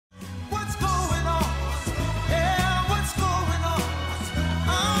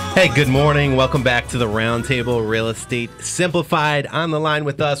Hey, good morning. Welcome back to the Roundtable Real Estate Simplified. On the line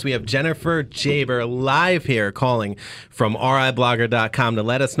with us, we have Jennifer Geaber live here calling from RIBlogger.com to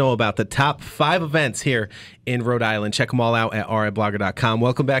let us know about the top 5 events here in Rhode Island. Check them all out at RIBlogger.com.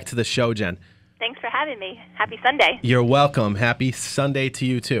 Welcome back to the show, Jen. Thanks for having me. Happy Sunday. You're welcome. Happy Sunday to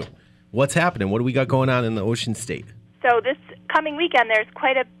you, too. What's happening? What do we got going on in the Ocean State? So this coming weekend, there's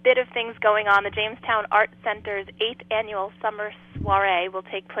quite a bit of things going on. The Jamestown Art Center's 8th annual summer soiree will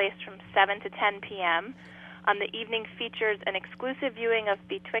take place from 7 to 10 p.m. The evening features an exclusive viewing of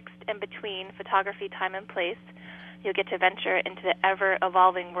Betwixt and Between Photography, Time and Place. You'll get to venture into the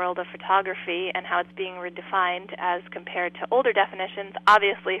ever-evolving world of photography and how it's being redefined as compared to older definitions.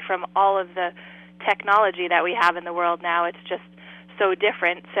 Obviously, from all of the technology that we have in the world now, it's just so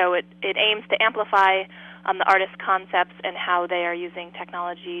different. So it aims to amplify the artists' concepts and how they are using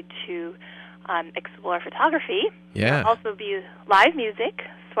technology to explore photography. Yeah. There'll also be live music,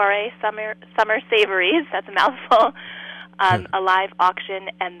 soiree, summer savories, that's a mouthful, a live auction,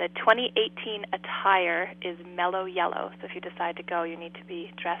 and the 2018 attire is mellow yellow. So if you decide to go, you need to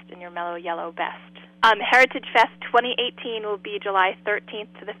be dressed in your mellow yellow best. Heritage Fest 2018 will be July 13th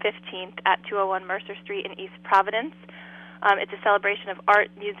to the 15th at 201 Mercer Street in East Providence. It's a celebration of art,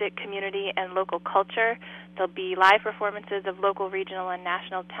 music, community, and local culture. There'll be live performances of local, regional, and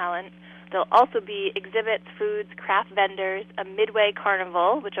national talent. There'll also be exhibits, foods, craft vendors, a midway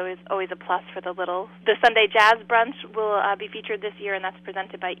carnival, which is always a plus for the little. The Sunday Jazz Brunch will be featured this year, and that's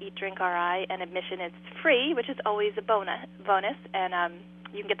presented by Eat Drink RI, and admission is free, which is always a bonus. And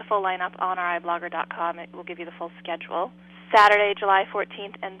you can get the full lineup on RIBlogger.com. It will give you the full schedule. Saturday, July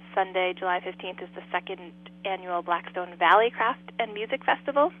 14th, and Sunday, July 15th, is the 2nd annual Blackstone Valley Craft and Music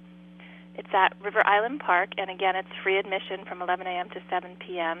Festival. It's at River Island Park, and again, it's free admission from 11 a.m. to 7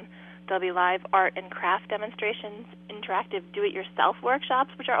 p.m. There'll be live art and craft demonstrations, interactive do-it-yourself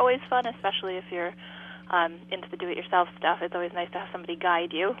workshops, which are always fun, especially if you're into the do-it-yourself stuff. It's always nice to have somebody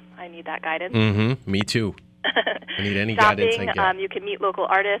guide you. I need that guidance. Mm-hmm. Me too. I need any Shopping, guidance I get. You can meet local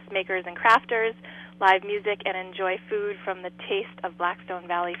artists, makers, and crafters, live music, and enjoy food from the Taste of Blackstone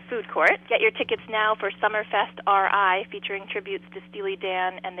Valley Food Court. Get your tickets now for Summerfest RI, featuring tributes to Steely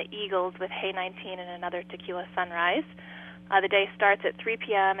Dan and the Eagles with Hey 19 and Another Tequila Sunrise. The day starts at 3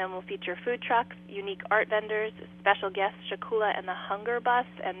 p.m. and will feature food trucks, unique art vendors, special guests Shakula and the Hunger Bus,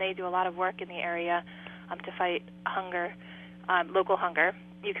 and they do a lot of work in the area to fight hunger, local hunger.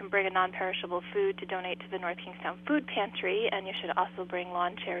 You can bring a non-perishable food to donate to the North Kingstown Food Pantry, and you should also bring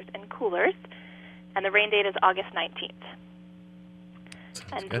lawn chairs and coolers. And the rain date is August 19th.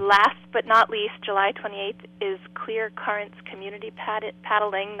 And good. Last but not least, July 28th is Clear Currents Community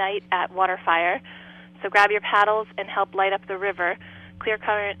Paddling Night at Waterfire. So grab your paddles and help light up the river. Clear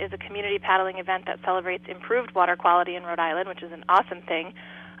Current is a community paddling event that celebrates improved water quality in Rhode Island, which is an awesome thing.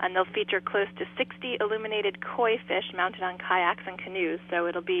 And they'll feature close to 60 illuminated koi fish mounted on kayaks and canoes. So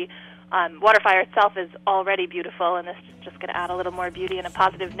it'll be, Waterfire itself is already beautiful, and this is just going to add a little more beauty and a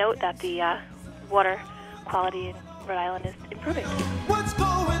positive note that the water quality in Rhode Island is improving. What's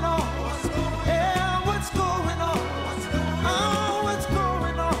going on?